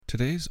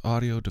Today's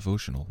audio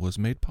devotional was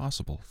made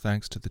possible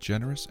thanks to the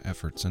generous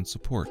efforts and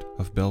support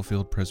of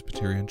Bellefield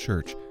Presbyterian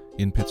Church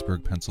in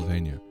Pittsburgh,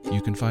 Pennsylvania.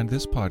 You can find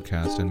this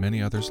podcast and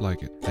many others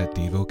like it at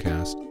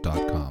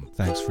Devocast.com.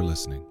 Thanks for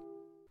listening.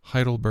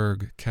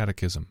 Heidelberg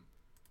Catechism.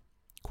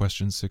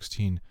 Question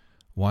 16.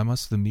 Why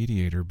must the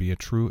mediator be a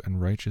true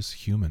and righteous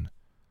human?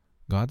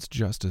 God's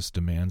justice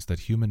demands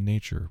that human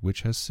nature,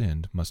 which has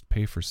sinned, must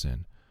pay for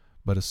sin,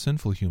 but a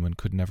sinful human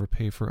could never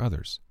pay for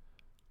others.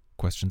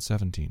 Question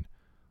 17.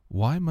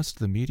 Why must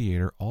the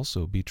mediator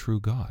also be true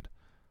God?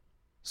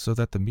 So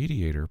that the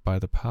mediator, by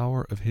the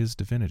power of his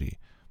divinity,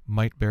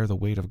 might bear the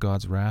weight of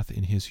God's wrath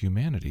in his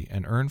humanity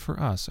and earn for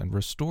us and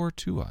restore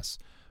to us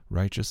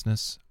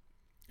righteousness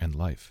and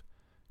life.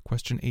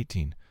 Question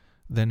 18.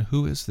 Then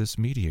who is this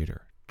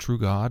mediator, true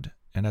God,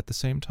 and at the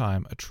same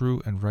time a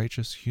true and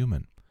righteous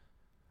human?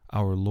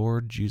 Our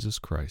Lord Jesus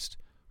Christ,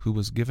 who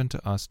was given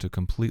to us to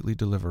completely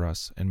deliver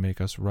us and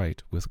make us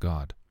right with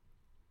God.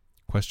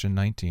 Question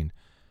 19.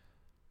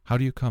 How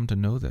do you come to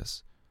know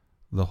this?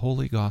 The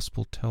Holy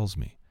Gospel tells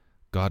me.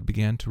 God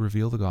began to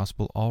reveal the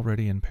Gospel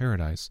already in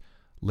paradise.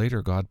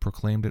 Later God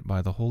proclaimed it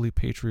by the holy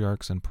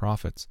patriarchs and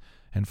prophets,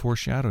 and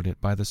foreshadowed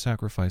it by the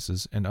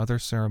sacrifices and other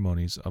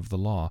ceremonies of the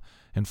law,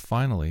 and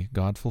finally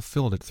God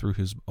fulfilled it through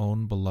his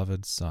own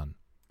beloved Son.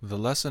 The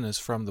lesson is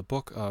from the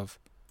book of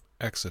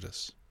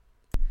Exodus.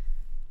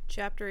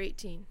 Chapter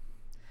 18.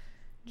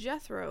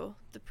 Jethro,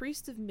 the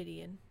priest of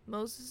Midian,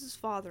 Moses'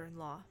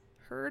 father-in-law,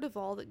 heard of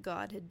all that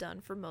God had done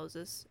for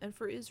Moses and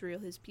for Israel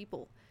his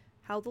people,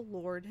 how the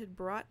Lord had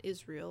brought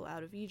Israel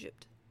out of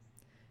Egypt.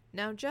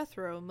 Now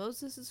Jethro,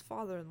 Moses'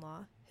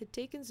 father-in-law, had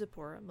taken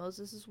Zipporah,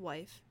 Moses'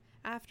 wife,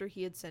 after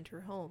he had sent her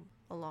home,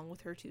 along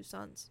with her 2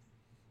 sons.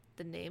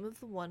 The name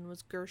of the one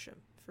was Gershom,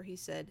 for he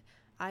said,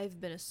 I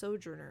have been a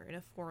sojourner in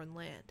a foreign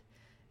land,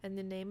 and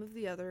the name of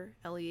the other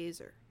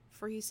Eleazar,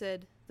 for he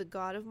said, the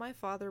God of my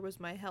father was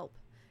my help,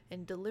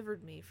 and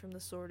delivered me from the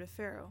sword of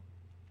Pharaoh.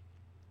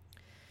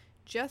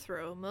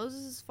 Jethro,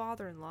 Moses'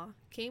 father-in-law,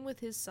 came with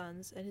his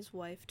sons and his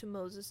wife to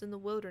Moses in the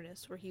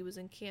wilderness where he was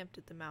encamped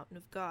at the mountain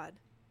of God.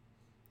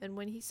 And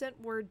when he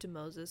sent word to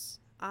Moses,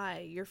 I,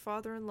 your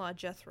father-in-law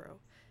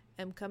Jethro,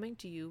 am coming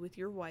to you with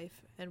your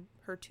wife and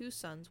her 2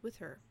 sons with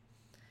her.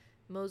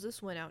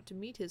 Moses went out to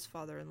meet his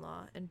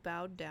father-in-law and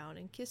bowed down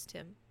and kissed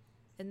him,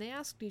 and they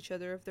asked each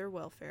other of their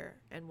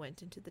welfare and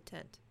went into the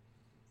tent.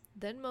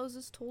 Then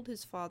Moses told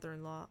his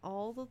father-in-law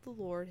all that the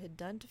Lord had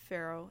done to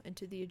Pharaoh and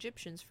to the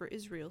Egyptians for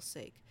Israel's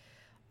sake,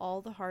 all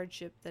the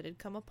hardship that had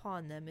come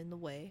upon them in the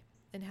way,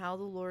 and how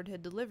the Lord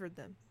had delivered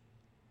them.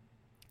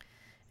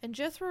 And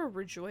Jethro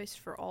rejoiced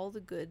for all the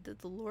good that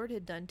the Lord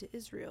had done to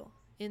Israel,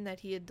 in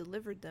that he had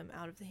delivered them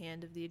out of the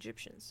hand of the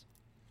Egyptians.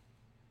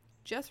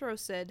 Jethro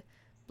said,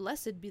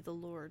 Blessed be the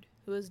Lord,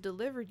 who has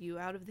delivered you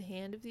out of the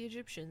hand of the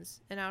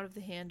Egyptians, and out of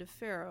the hand of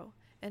Pharaoh,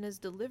 and has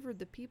delivered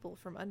the people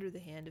from under the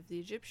hand of the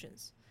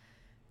Egyptians.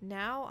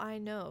 Now I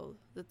know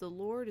that the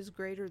Lord is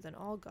greater than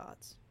all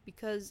gods,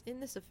 because in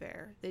this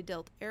affair they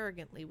dealt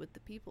arrogantly with the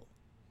people.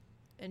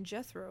 And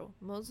Jethro,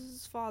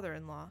 Moses'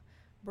 father-in-law,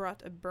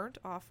 brought a burnt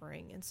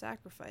offering and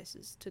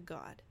sacrifices to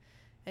God,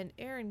 and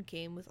Aaron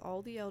came with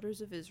all the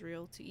elders of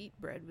Israel to eat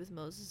bread with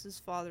Moses'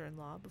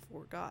 father-in-law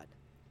before God.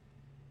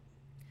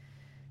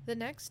 The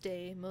next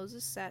day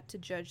Moses sat to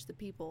judge the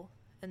people,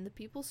 and the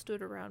people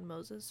stood around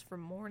Moses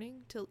from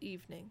morning till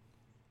evening.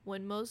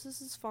 When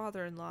Moses'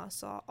 father-in-law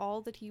saw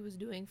all that he was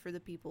doing for the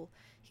people,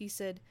 he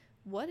said,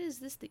 What is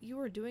this that you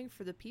are doing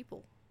for the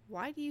people?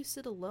 Why do you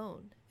sit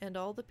alone, and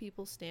all the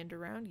people stand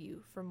around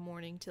you from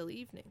morning till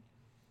evening?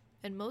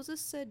 And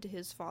Moses said to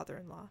his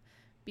father-in-law,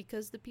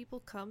 Because the people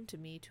come to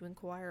me to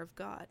inquire of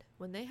God.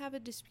 When they have a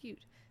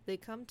dispute, they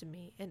come to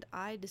me, and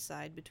I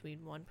decide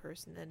between one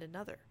person and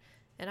another,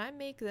 and I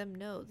make them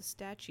know the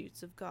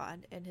statutes of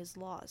God and his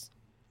laws.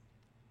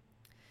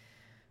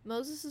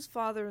 Moses'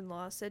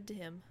 father-in-law said to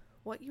him,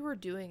 What you are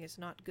doing is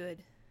not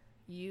good.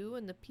 You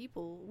and the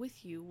people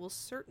with you will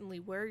certainly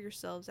wear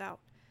yourselves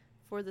out,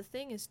 for the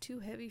thing is too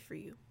heavy for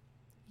you.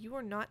 You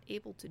are not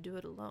able to do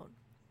it alone.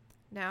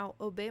 Now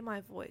obey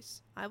my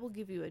voice. I will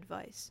give you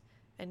advice,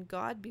 and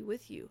God be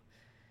with you.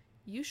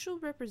 You shall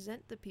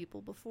represent the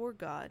people before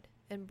God,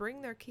 and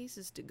bring their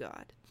cases to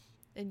God,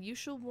 and you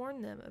shall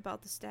warn them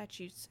about the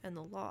statutes and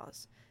the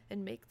laws,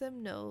 and make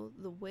them know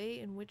the way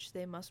in which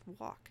they must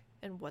walk,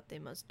 and what they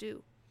must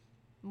do.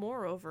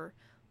 Moreover,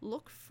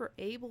 look for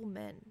able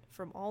men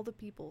from all the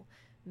people,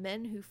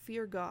 men who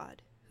fear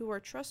God, who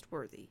are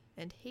trustworthy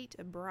and hate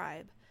a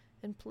bribe,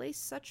 and place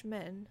such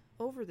men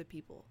over the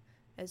people,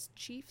 as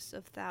chiefs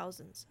of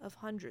thousands, of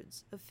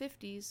hundreds, of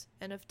 50s,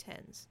 and of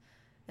 10s,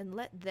 and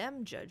let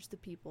them judge the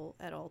people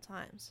at all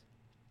times.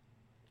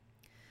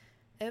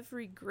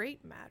 Every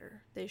great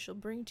matter they shall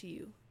bring to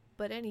you,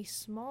 but any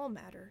small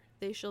matter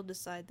they shall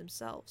decide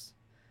themselves.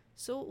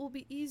 So it will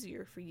be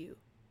easier for you,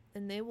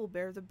 and they will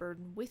bear the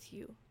burden with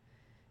you.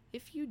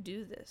 If you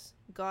do this,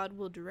 God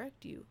will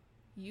direct you.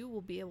 You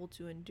will be able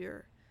to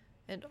endure,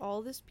 and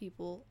all this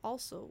people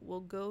also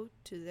will go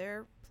to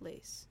their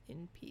place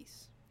in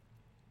peace.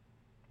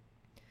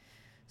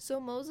 So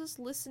Moses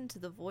listened to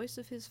the voice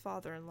of his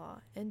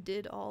father-in-law and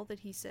did all that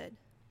he said.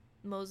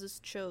 Moses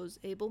chose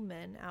able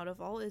men out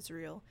of all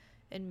Israel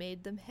and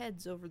made them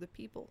heads over the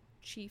people,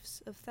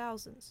 chiefs of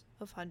thousands,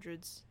 of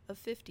hundreds, of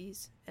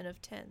fifties, and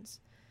of tens.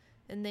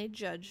 And they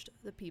judged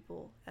the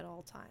people at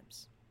all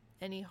times.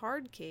 Any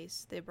hard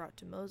case they brought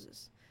to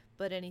Moses,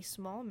 but any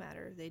small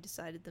matter they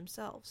decided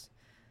themselves.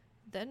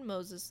 Then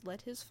Moses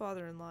let his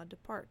father-in-law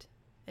depart,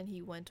 and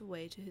he went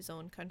away to his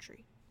own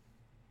country.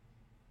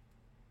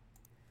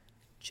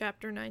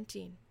 Chapter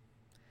 19.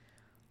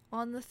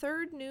 On the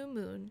third new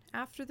moon,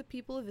 after the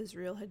people of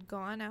Israel had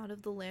gone out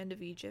of the land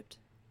of Egypt,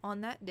 on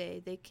that day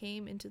they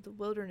came into the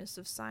wilderness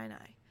of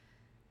Sinai.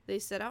 They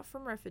set out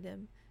from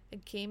Rephidim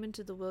and came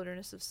into the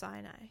wilderness of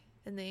Sinai,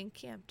 and they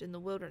encamped in the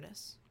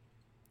wilderness.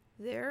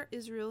 There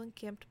Israel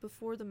encamped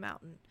before the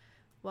mountain,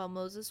 while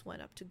Moses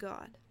went up to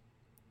God.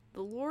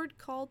 The Lord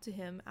called to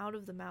him out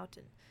of the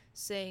mountain,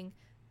 saying,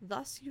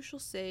 Thus you shall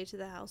say to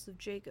the house of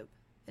Jacob,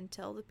 and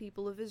tell the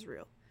people of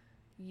Israel,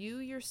 You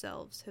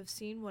yourselves have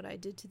seen what I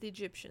did to the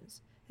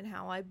Egyptians, and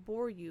how I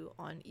bore you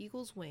on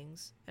eagle's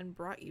wings, and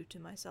brought you to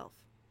myself.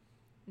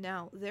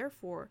 Now,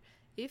 therefore,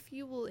 if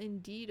you will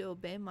indeed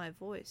obey my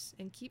voice,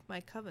 and keep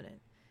my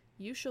covenant,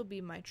 you shall be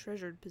my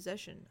treasured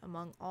possession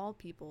among all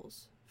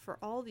peoples, for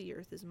all the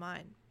earth is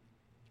mine.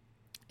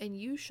 And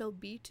you shall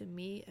be to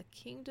me a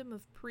kingdom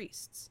of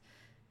priests,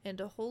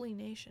 and a holy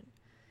nation.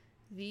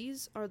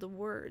 These are the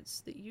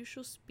words that you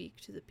shall speak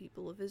to the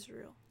people of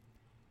Israel.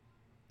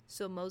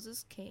 So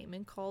Moses came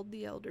and called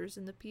the elders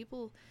and the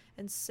people,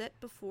 and set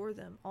before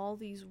them all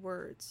these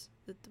words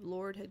that the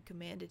Lord had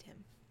commanded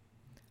him.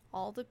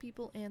 All the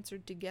people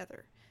answered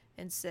together,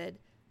 and said,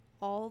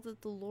 All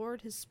that the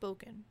Lord has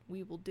spoken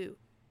we will do.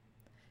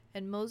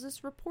 And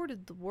Moses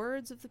reported the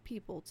words of the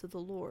people to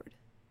the Lord.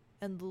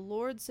 And the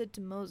Lord said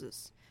to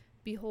Moses,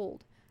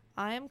 Behold,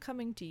 I am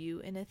coming to you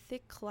in a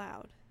thick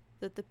cloud,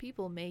 that the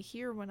people may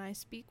hear when I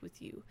speak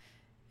with you,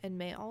 and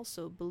may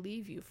also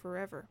believe you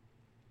forever.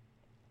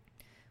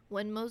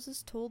 When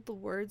Moses told the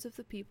words of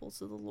the people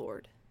to the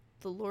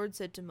Lord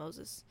said to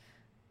Moses,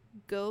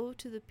 Go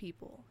to the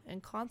people,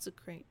 and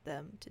consecrate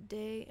them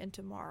today and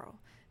tomorrow,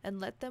 and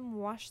let them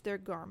wash their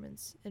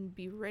garments, and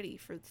be ready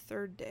for the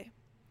third day.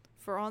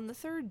 For on the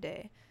third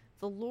day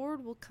the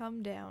Lord will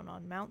come down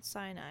on Mount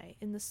Sinai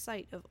in the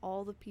sight of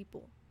all the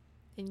people.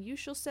 And you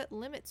shall set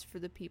limits for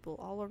the people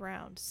all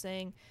around,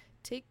 saying,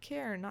 Take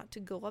care not to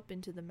go up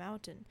into the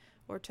mountain,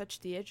 or touch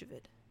the edge of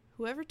it.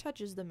 Whoever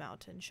touches the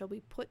mountain shall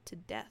be put to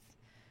death.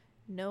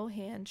 No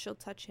hand shall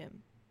touch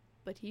him,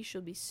 but he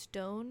shall be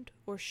stoned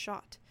or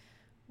shot.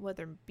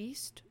 Whether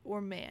beast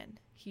or man,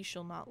 he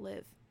shall not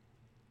live.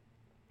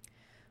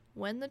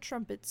 When the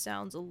trumpet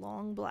sounds a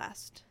long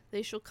blast,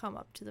 they shall come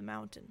up to the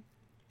mountain.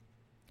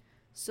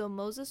 So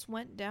Moses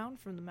went down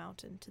from the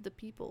mountain to the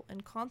people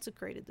and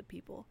consecrated the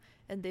people,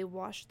 and they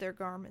washed their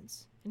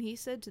garments. And he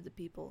said to the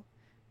people,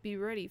 Be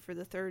ready for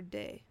the third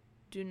day.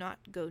 Do not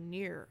go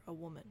near a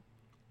woman.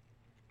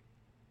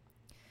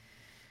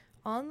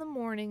 On the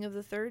morning of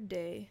the third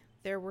day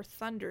there were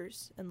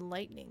thunders and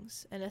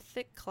lightnings, and a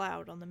thick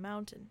cloud on the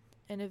mountain,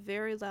 and a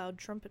very loud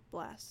trumpet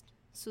blast,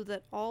 so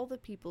that all the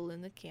people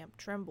in the camp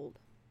trembled.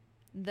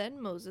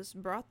 Then Moses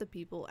brought the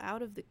people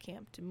out of the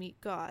camp to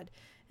meet God,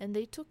 and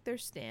they took their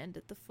stand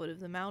at the foot of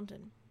the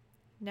mountain.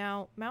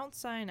 Now Mount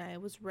Sinai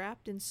was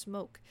wrapped in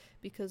smoke,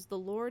 because the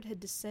Lord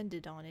had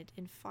descended on it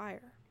in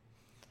fire.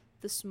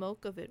 The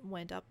smoke of it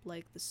went up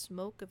like the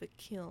smoke of a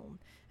kiln,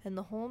 and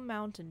the whole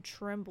mountain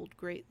trembled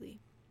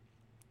greatly.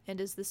 And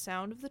as the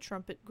sound of the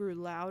trumpet grew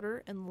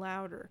louder and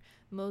louder,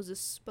 Moses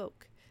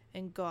spoke,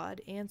 and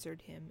God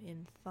answered him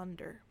in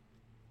thunder.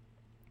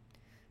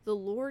 The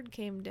Lord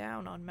came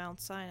down on Mount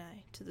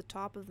Sinai to the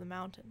top of the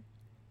mountain.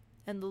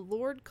 And the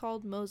Lord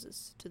called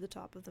Moses to the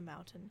top of the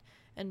mountain,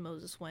 and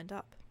Moses went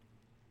up.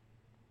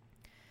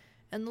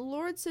 And the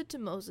Lord said to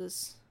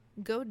Moses,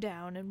 Go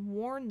down and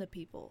warn the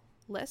people,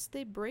 lest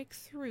they break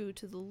through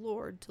to the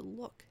Lord to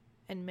look,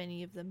 and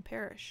many of them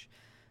perish.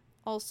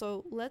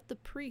 Also let the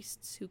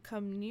priests who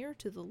come near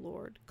to the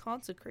Lord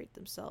consecrate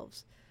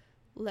themselves,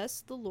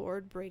 lest the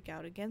Lord break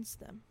out against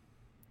them.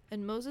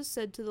 And Moses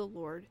said to the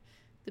Lord,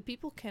 The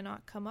people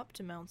cannot come up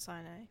to Mount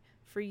Sinai,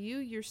 for you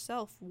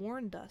yourself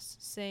warned us,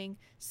 saying,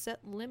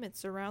 Set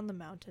limits around the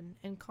mountain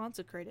and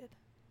consecrate it.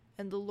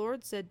 And the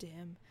Lord said to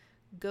him,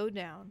 Go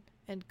down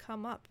and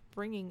come up,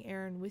 bringing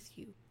Aaron with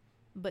you.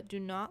 But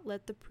do not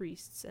let the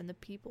priests and the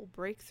people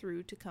break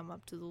through to come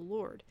up to the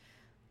Lord,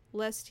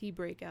 lest he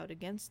break out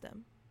against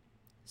them.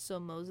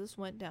 So Moses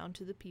went down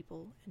to the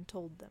people and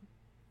told them.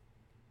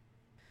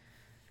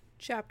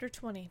 Chapter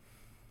 20.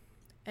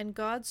 And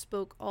God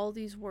spoke all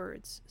these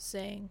words,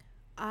 saying,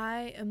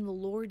 I am the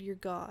Lord your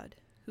God,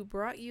 who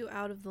brought you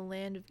out of the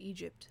land of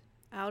Egypt,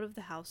 out of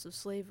the house of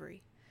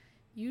slavery.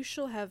 You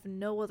shall have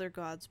no other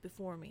gods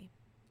before me.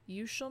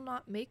 You shall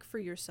not make for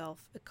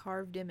yourself a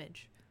carved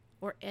image,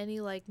 or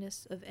any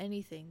likeness of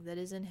anything that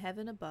is in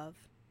heaven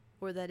above,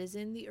 or that is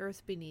in the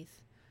earth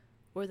beneath,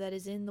 or that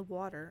is in the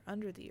water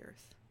under the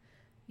earth.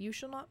 You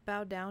shall not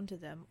bow down to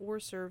them or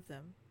serve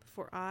them,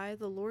 for I,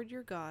 the Lord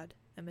your God,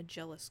 am a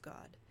jealous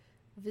God,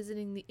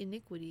 visiting the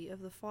iniquity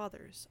of the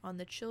fathers on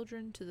the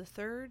children to the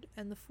third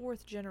and the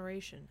fourth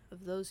generation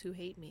of those who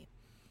hate me,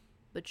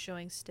 but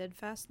showing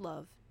steadfast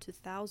love to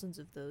thousands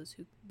of those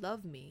who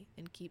love me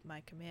and keep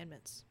my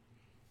commandments.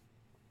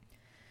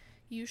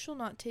 You shall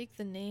not take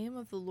the name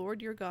of the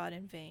Lord your God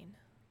in vain,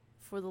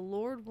 for the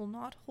Lord will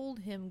not hold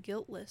him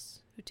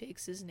guiltless who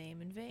takes his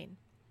name in vain.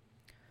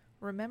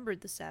 Remember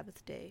the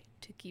Sabbath day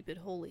to keep it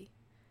holy.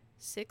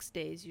 6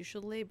 days you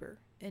shall labor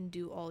and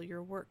do all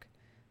your work,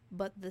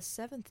 but the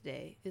seventh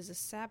day is a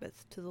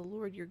Sabbath to the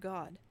Lord your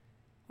God.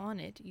 On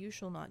it you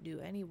shall not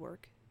do any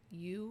work,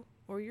 you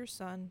or your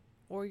son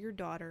or your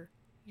daughter,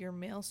 your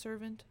male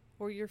servant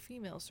or your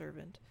female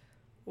servant,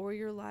 or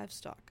your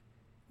livestock,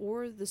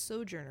 or the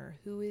sojourner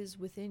who is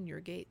within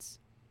your gates.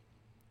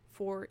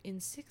 For in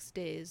 6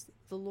 days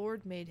the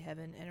Lord made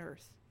heaven and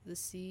earth, the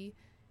sea,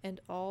 and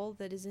all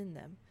that is in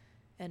them,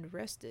 and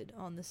rested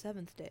on the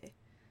seventh day.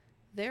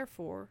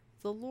 Therefore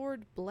the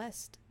Lord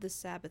blessed the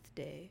Sabbath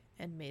day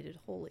and made it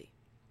holy.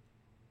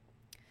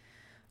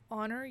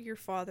 Honor your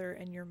father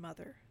and your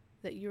mother,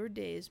 that your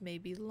days may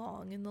be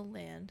long in the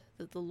land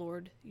that the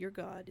Lord your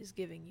God is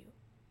giving you.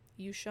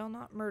 You shall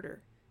not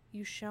murder,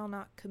 you shall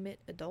not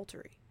commit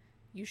adultery,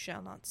 you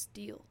shall not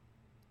steal,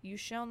 you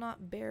shall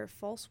not bear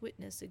false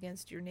witness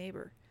against your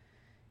neighbor,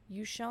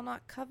 you shall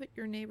not covet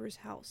your neighbor's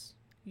house,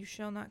 you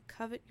shall not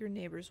covet your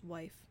neighbor's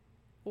wife,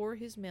 or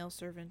his male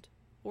servant,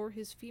 or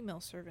his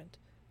female servant,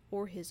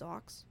 or his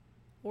ox,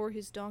 or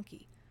his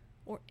donkey,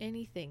 or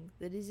anything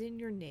that is in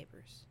your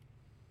neighbor's.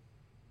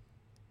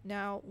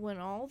 Now when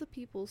all the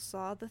people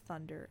saw the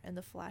thunder and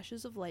the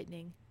flashes of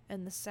lightning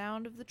and the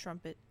sound of the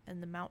trumpet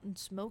and the mountain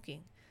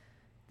smoking,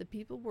 the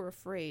people were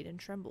afraid and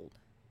trembled,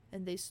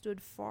 and they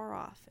stood far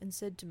off and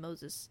said to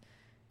Moses,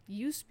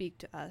 You speak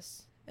to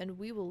us, and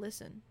we will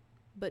listen,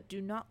 but do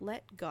not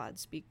let God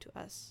speak to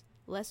us,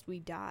 lest we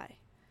die.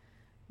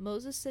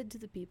 Moses said to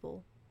the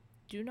people,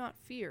 Do not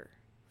fear,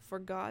 for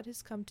God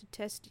has come to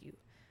test you,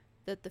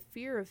 that the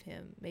fear of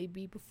him may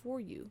be before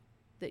you,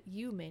 that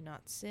you may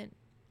not sin.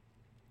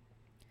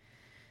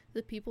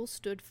 The people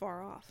stood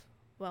far off,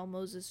 while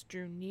Moses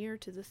drew near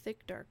to the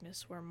thick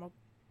darkness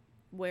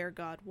where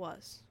God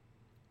was.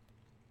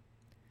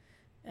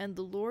 And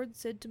the Lord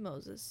said to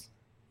Moses,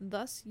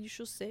 Thus you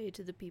shall say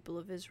to the people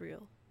of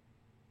Israel,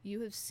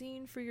 You have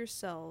seen for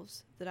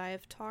yourselves that I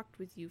have talked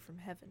with you from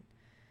heaven.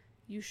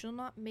 You shall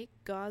not make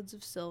gods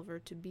of silver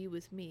to be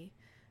with me,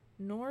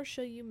 nor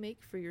shall you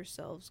make for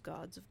yourselves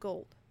gods of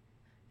gold.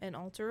 An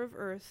altar of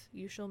earth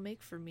you shall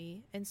make for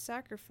me, and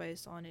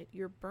sacrifice on it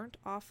your burnt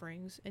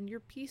offerings and your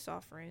peace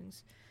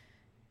offerings,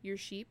 your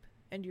sheep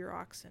and your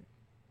oxen.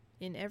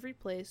 In every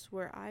place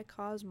where I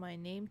cause my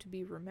name to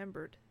be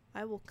remembered,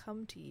 I will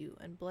come to you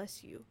and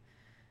bless you.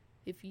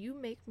 If you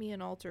make me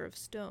an altar of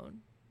stone,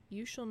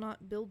 you shall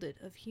not build it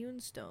of hewn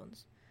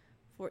stones,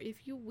 for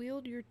if you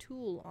wield your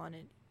tool on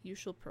it, you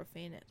shall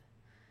profane it.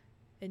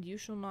 And you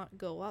shall not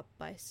go up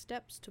by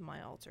steps to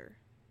my altar,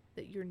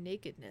 that your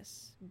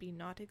nakedness be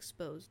not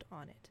exposed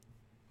on it.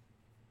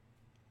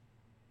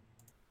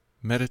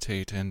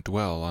 Meditate and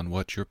dwell on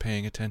what you're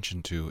paying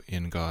attention to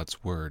in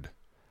God's Word.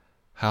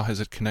 How has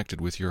it connected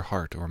with your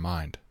heart or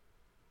mind?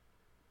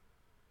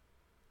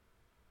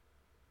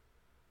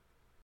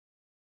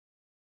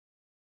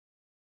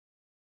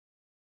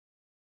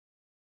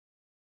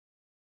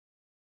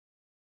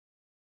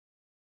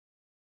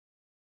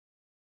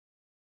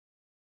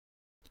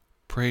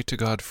 Pray to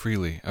God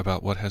freely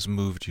about what has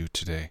moved you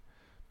today.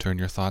 Turn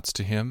your thoughts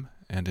to Him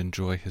and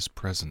enjoy His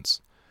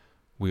presence.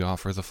 We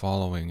offer the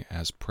following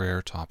as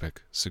prayer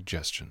topic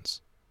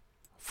suggestions.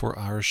 For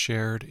our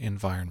shared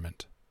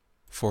environment.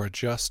 For a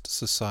just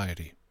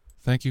society.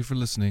 Thank you for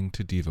listening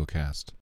to Devocast.